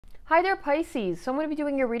Hi there, Pisces. So I'm going to be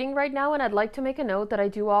doing your reading right now, and I'd like to make a note that I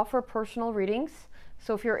do offer personal readings.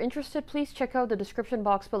 So if you're interested, please check out the description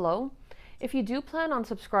box below. If you do plan on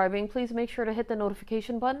subscribing, please make sure to hit the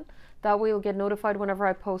notification button. That way you'll get notified whenever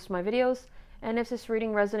I post my videos. And if this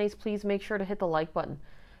reading resonates, please make sure to hit the like button.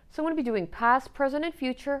 So I'm going to be doing past, present, and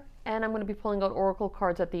future, and I'm going to be pulling out oracle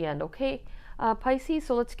cards at the end, okay? Pisces,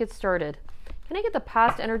 so let's get started. Can I get the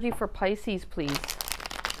past energy for Pisces, please?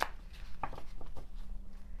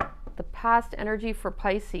 The past energy for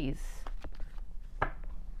Pisces.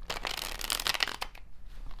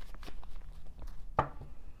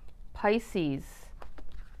 Pisces.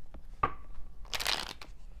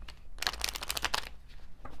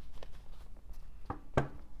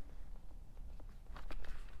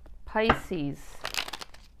 Pisces.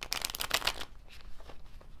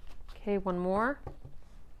 Okay, one more.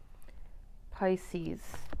 Pisces.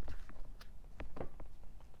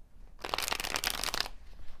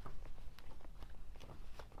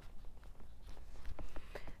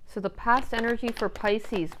 So the past energy for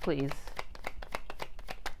Pisces, please.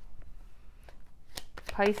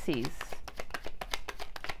 Pisces.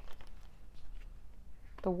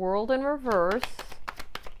 The World in reverse.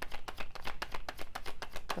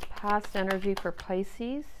 The past energy for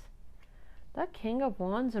Pisces. That King of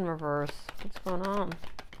Wands in reverse. What's going on?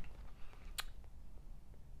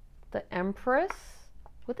 The Empress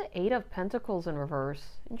with the Eight of Pentacles in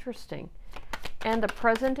reverse. Interesting. And the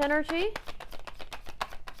present energy.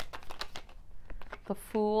 The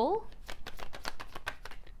Fool.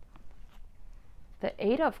 The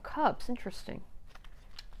Eight of Cups. Interesting.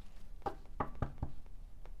 The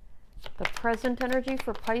present energy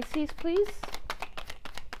for Pisces, please.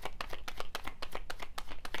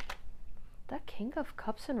 That King of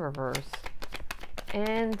Cups in reverse.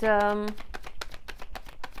 And the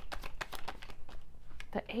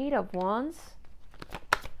Eight of Wands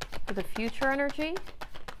for the future energy.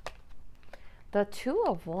 The Two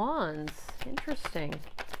of Wands. Interesting.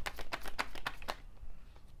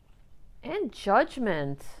 And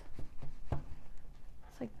Judgment.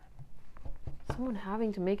 It's like someone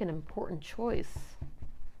having to make an important choice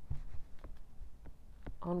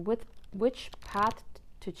on which path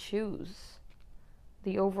to choose.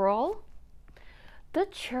 The Overall. The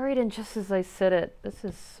Chariot, and just as I said it, this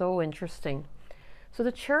is so interesting. So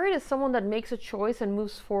the Chariot is someone that makes a choice and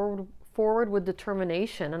moves forward with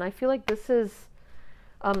determination. And I feel like this is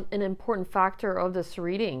an important factor of this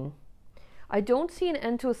reading. I don't see an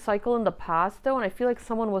end to a cycle in the past, though, and I feel like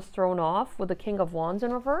someone was thrown off with the King of Wands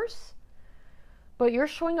in reverse. But you're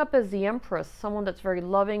showing up as the Empress, someone that's very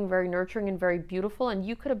loving, very nurturing, and very beautiful, and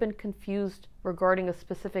you could have been confused regarding a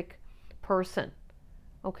specific person,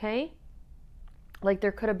 okay? Like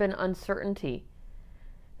there could have been uncertainty.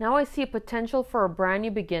 Now I see a potential for a brand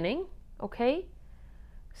new beginning, okay?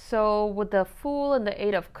 So with the Fool and the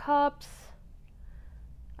Eight of Cups,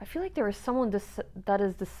 I feel like there is someone that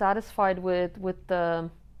is dissatisfied with the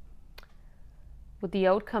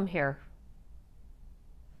outcome here.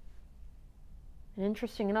 And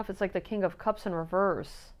interesting enough, it's like the King of Cups in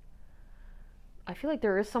reverse. I feel like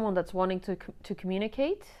there is someone that's wanting to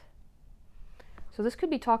communicate. So this could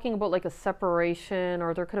be talking about like a separation,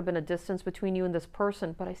 or there could have been a distance between you and this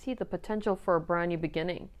person, but I see the potential for a brand new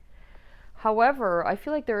beginning. However, I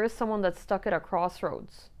feel like there is someone that's stuck at a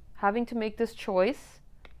crossroads, having to make this choice.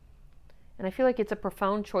 And I feel like it's a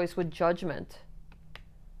profound choice with Judgment.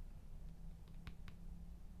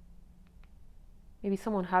 Maybe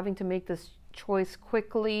someone having to make this choice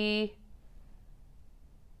quickly.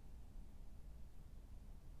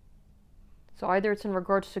 So either it's in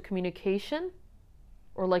regards to communication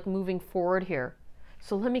or like moving forward here.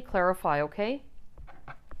 So let me clarify, okay?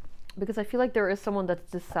 Because I feel like there is someone that's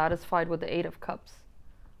dissatisfied with the Eight of Cups.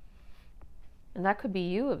 And that could be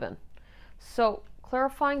you even. So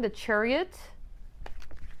clarifying the Chariot.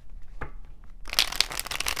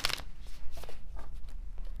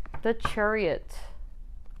 The Chariot.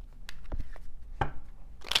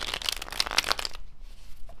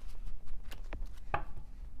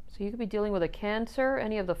 So you could be dealing with a Cancer,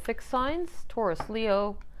 any of the fixed signs, Taurus,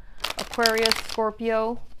 Leo, Aquarius,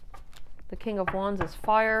 Scorpio. The King of Wands is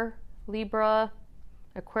fire, Libra,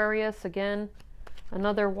 Aquarius, again,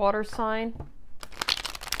 another water sign.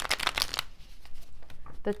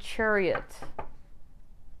 The Chariot.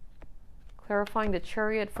 Clarifying the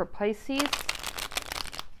Chariot for Pisces.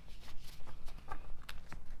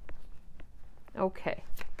 Okay.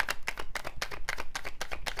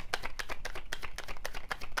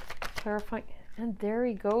 Clarifying. And there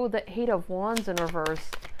you go, the Eight of Wands in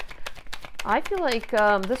reverse. I feel like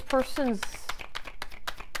this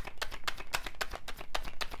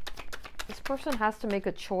person has to make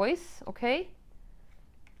a choice, okay?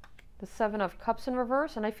 The Seven of Cups in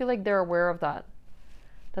reverse, and I feel like they're aware of that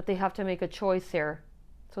they have to make a choice here.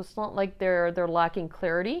 So it's not like they're lacking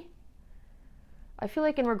clarity. I feel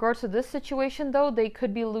like in regards to this situation, though, they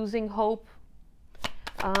could be losing hope.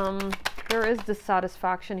 There is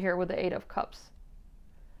dissatisfaction here with the Eight of Cups.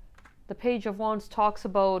 The Page of Wands talks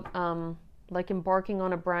about like embarking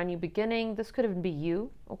on a brand new beginning. This could even be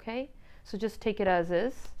you, okay? So just take it as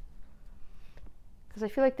is. Because I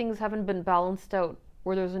feel like things haven't been balanced out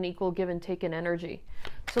where there's an equal give and take in energy.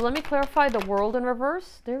 So let me clarify the World in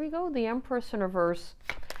reverse. There we go, the Empress in reverse.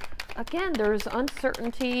 Again, there's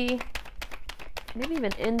uncertainty, maybe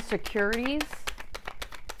even insecurities.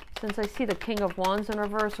 Since I see the King of Wands in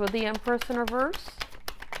reverse with the Empress in reverse.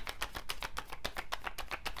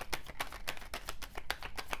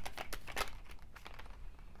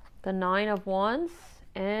 The Nine of Wands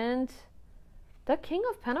and the King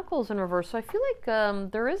of Pentacles in reverse. So I feel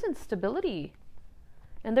like there is instability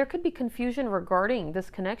and there could be confusion regarding this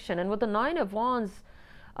connection. And with the Nine of Wands,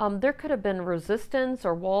 there could have been resistance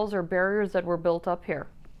or walls or barriers that were built up here.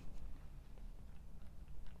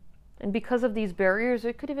 And because of these barriers,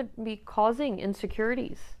 it could even be causing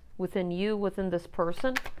insecurities within you, within this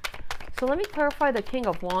person. So let me clarify the King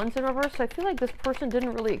of Wands in reverse. I feel like this person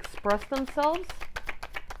didn't really express themselves.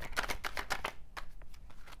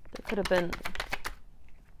 There could have been,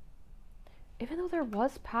 even though there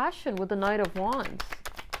was passion with the Knight of Wands.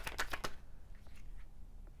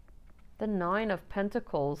 The Nine of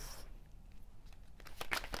Pentacles.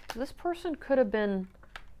 This person could have been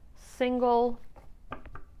single.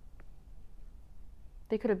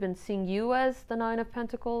 They could have been seeing you as the Nine of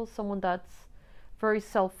Pentacles, someone that's very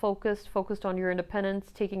self-focused, focused on your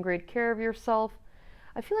independence, taking great care of yourself.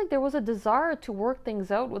 I feel like there was a desire to work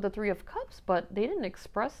things out with the Three of Cups, but they didn't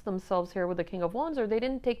express themselves here with the King of Wands, or they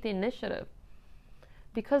didn't take the initiative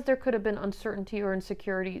because there could have been uncertainty or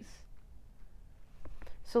insecurities.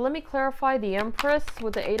 So let me clarify the Empress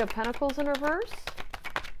with the Eight of Pentacles in reverse.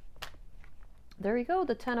 There you go,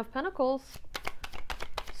 the Ten of Pentacles.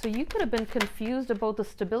 So you could have been confused about the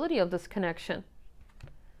stability of this connection.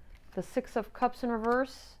 The Six of Cups in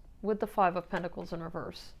reverse with the Five of Pentacles in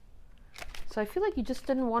reverse. So I feel like you just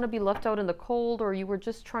didn't want to be left out in the cold, or you were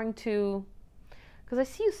just trying to, because I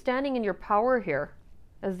see you standing in your power here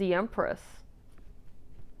as the Empress.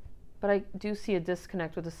 But I do see a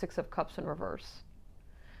disconnect with the Six of Cups in reverse.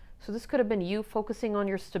 So this could have been you focusing on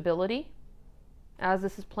your stability as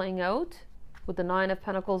this is playing out with the Nine of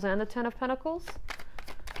Pentacles and the Ten of Pentacles.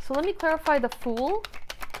 So let me clarify the Fool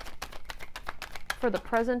for the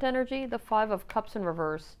present energy, the Five of Cups in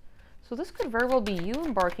reverse. So this could very well be you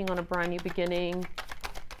embarking on a brand new beginning.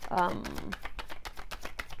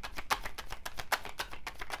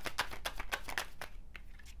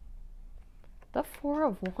 The Four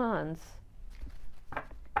of Wands.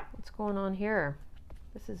 What's going on here?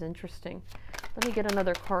 This is interesting. Let me get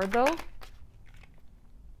another card though.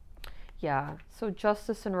 Yeah, so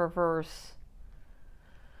Justice in reverse.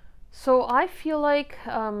 So I feel like,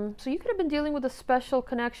 so you could have been dealing with a special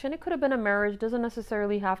connection. It could have been a marriage, doesn't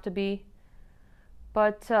necessarily have to be.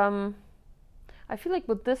 But I feel like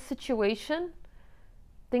with this situation,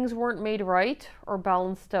 things weren't made right or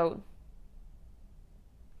balanced out.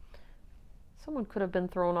 Someone could have been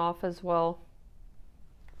thrown off as well.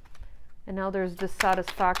 And now there's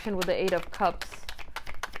dissatisfaction with the Eight of Cups.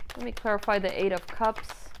 Let me clarify the Eight of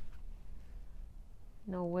Cups.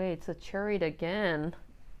 No way, it's a Chariot again.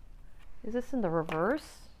 Is this in the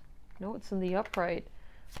reverse? No, it's in the upright.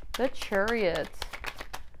 The Chariot.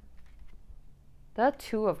 That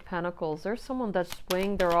Two of Pentacles. There's someone that's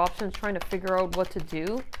weighing their options, trying to figure out what to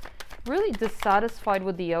do. Really dissatisfied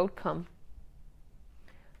with the outcome.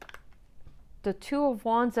 The Two of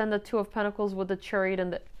Wands and the Two of Pentacles with the Chariot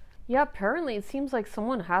and the... Yeah, apparently it seems like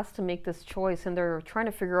someone has to make this choice and they're trying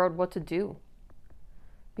to figure out what to do.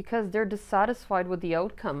 Because they're dissatisfied with the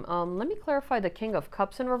outcome. Let me clarify the King of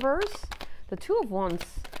Cups in reverse. The Two of Wands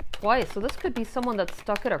twice. So this could be someone that's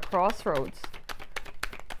stuck at a crossroads.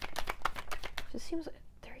 Just seems like,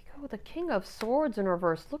 there you go, the King of Swords in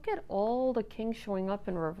reverse. Look at all the kings showing up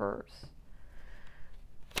in reverse.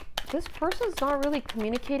 This person's not really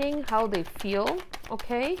communicating how they feel,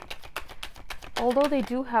 okay? Although they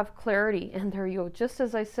do have clarity. And there you go. Just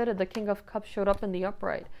as I said it, the King of Cups showed up in the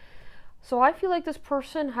upright. So I feel like this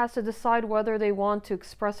person has to decide whether they want to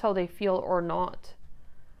express how they feel or not.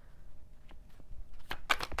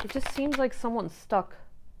 It just seems like someone's stuck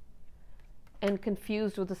and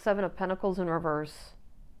confused with the Seven of Pentacles in reverse.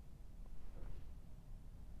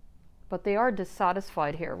 But they are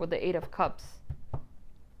dissatisfied here with the Eight of Cups.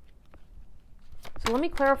 So let me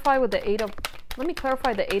clarify with the Eight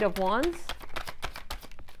of Wands.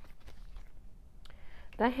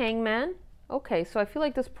 The Hangman. Okay, so I feel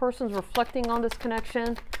like this person's reflecting on this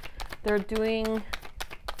connection. They're doing...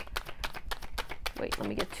 Wait, let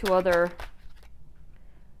me get two other...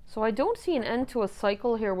 So I don't see an end to a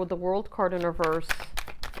cycle here with the World card in reverse.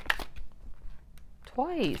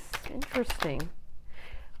 Twice. Interesting.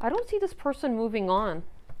 I don't see this person moving on.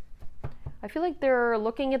 I feel like they're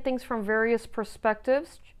looking at things from various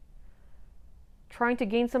perspectives, trying to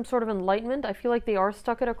gain some sort of enlightenment. I feel like they are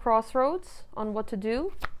stuck at a crossroads on what to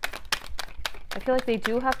do. I feel like they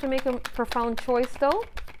do have to make a profound choice though.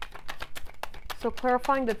 So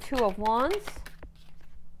clarifying the Two of Wands,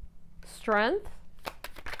 Strength,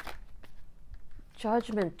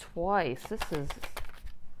 Judgment twice. This is...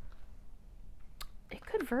 It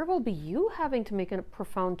could very well be you having to make a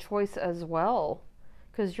profound choice as well,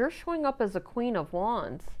 because you're showing up as a Queen of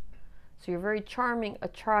Wands. So you're very charming,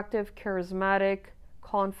 attractive, charismatic,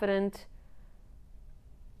 confident.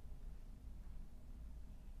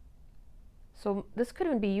 So this could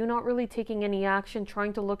even be you not really taking any action,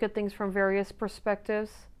 trying to look at things from various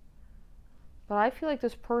perspectives. But I feel like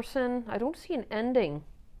this person, I don't see an ending.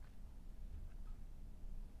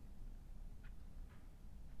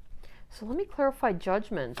 So let me clarify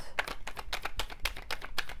Judgment.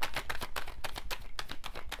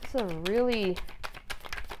 This is a really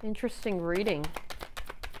interesting reading.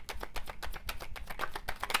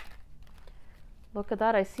 Look at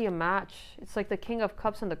that, I see a match. It's like the King of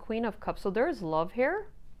Cups and the Queen of Cups. So there's love here,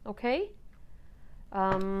 okay?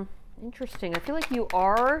 Interesting. I feel like you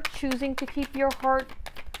are choosing to keep your heart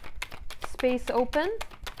space open.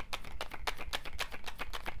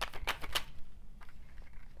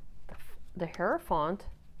 The Hierophant.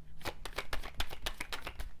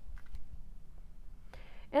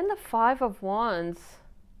 And the Five of Wands.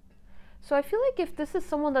 So I feel like if this is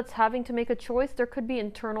someone that's having to make a choice, there could be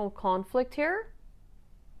internal conflict here.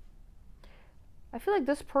 I feel like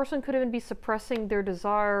this person could even be suppressing their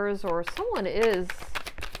desires, or someone is.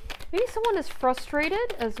 Maybe someone is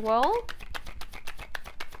frustrated as well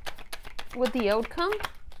with the outcome.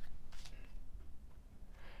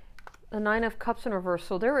 The Nine of Cups in reverse.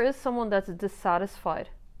 So there is someone that's dissatisfied.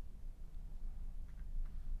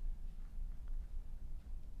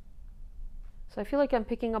 So I feel like I'm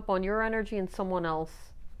picking up on your energy and someone else.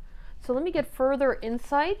 So let me get further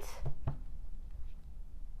insight.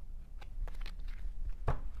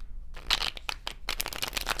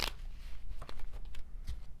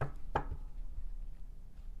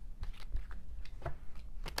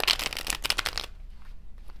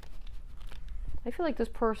 I feel like this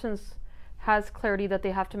person has clarity that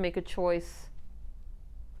they have to make a choice.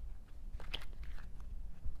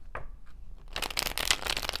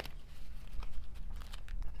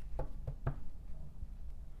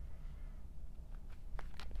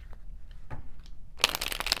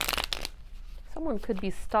 Someone could be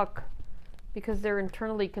stuck because they're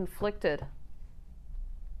internally conflicted.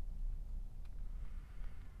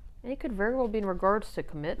 And it could very well be in regards to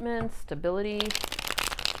commitment, stability.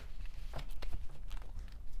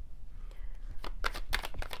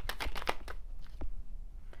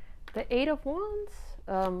 The Eight of Wands,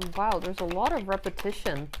 wow, there's a lot of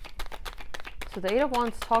repetition. So the Eight of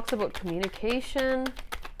Wands talks about communication,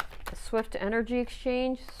 a swift energy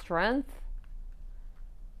exchange, strength.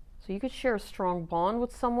 So you could share a strong bond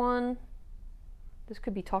with someone. This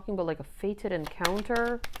could be talking about like a fated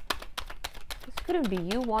encounter. This couldn't be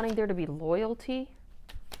you wanting there to be loyalty.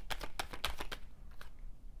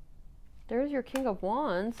 There's your King of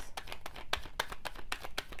Wands.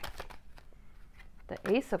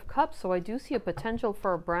 The Ace of Cups, so I do see a potential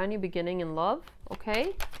for a brand new beginning in love,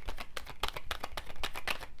 okay?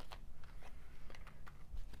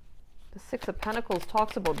 The Six of Pentacles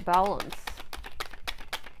talks about balance.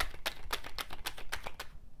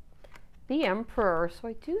 The Emperor, so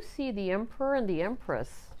I do see the Emperor and the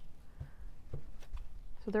Empress.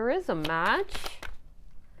 So there is a match,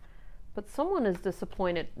 but someone is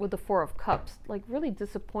disappointed with the Four of Cups, like really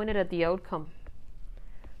disappointed at the outcome.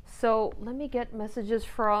 So let me get messages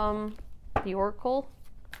from the Oracle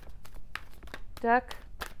deck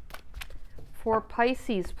for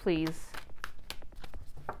Pisces, please.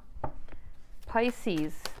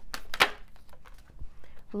 Pisces.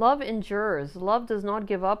 Love endures. Love does not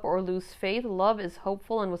give up or lose faith. Love is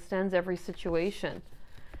hopeful and withstands every situation.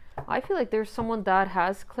 I feel like there's someone that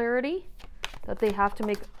has clarity, that they have to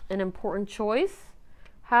make an important choice.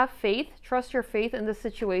 Have faith. Trust your faith in the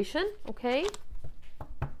situation, okay?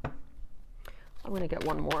 I'm going to get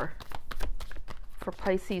one more for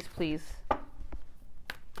Pisces, please.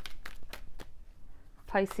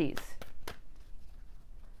 Pisces.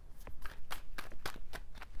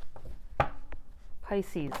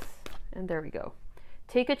 Pisces. And there we go.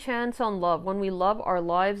 Take a chance on love. When we love, our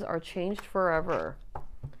lives are changed forever.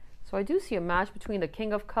 So I do see a match between the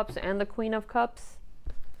King of Cups and the Queen of Cups.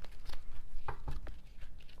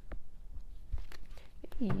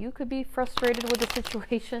 Maybe you could be frustrated with the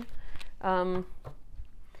situation.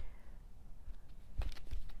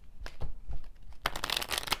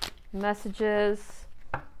 Messages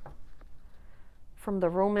from the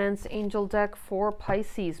Romance Angel deck for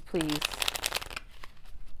Pisces, please.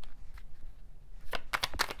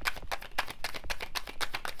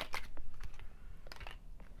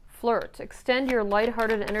 Flirt. Extend your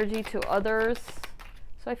lighthearted energy to others.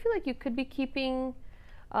 So I feel like you could be keeping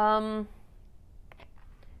your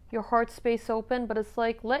heart space open, but it's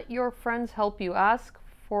like, let your friends help you. Ask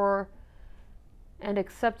for and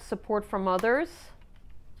accept support from others.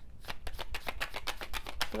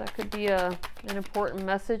 So that could be an important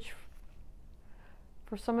message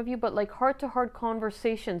for some of you, but like heart-to-heart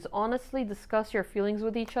conversations. Honestly discuss your feelings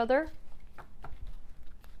with each other.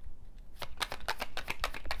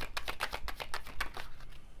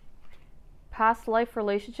 Past life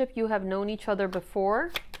relationship, you have known each other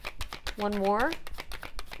before. One more.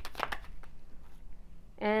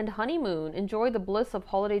 And honeymoon, enjoy the bliss of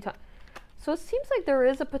holiday time. So it seems like there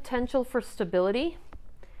is a potential for stability,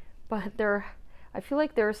 but I feel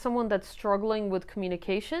like there is someone that's struggling with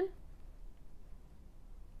communication.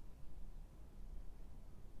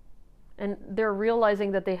 And they're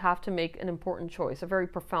realizing that they have to make an important choice, a very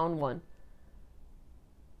profound one.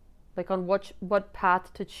 Like on what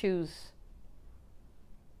path to choose.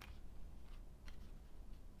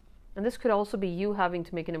 And this could also be you having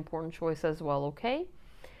to make an important choice as well, okay?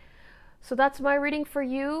 So that's my reading for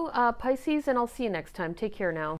you, Pisces, and I'll see you next time. Take care now.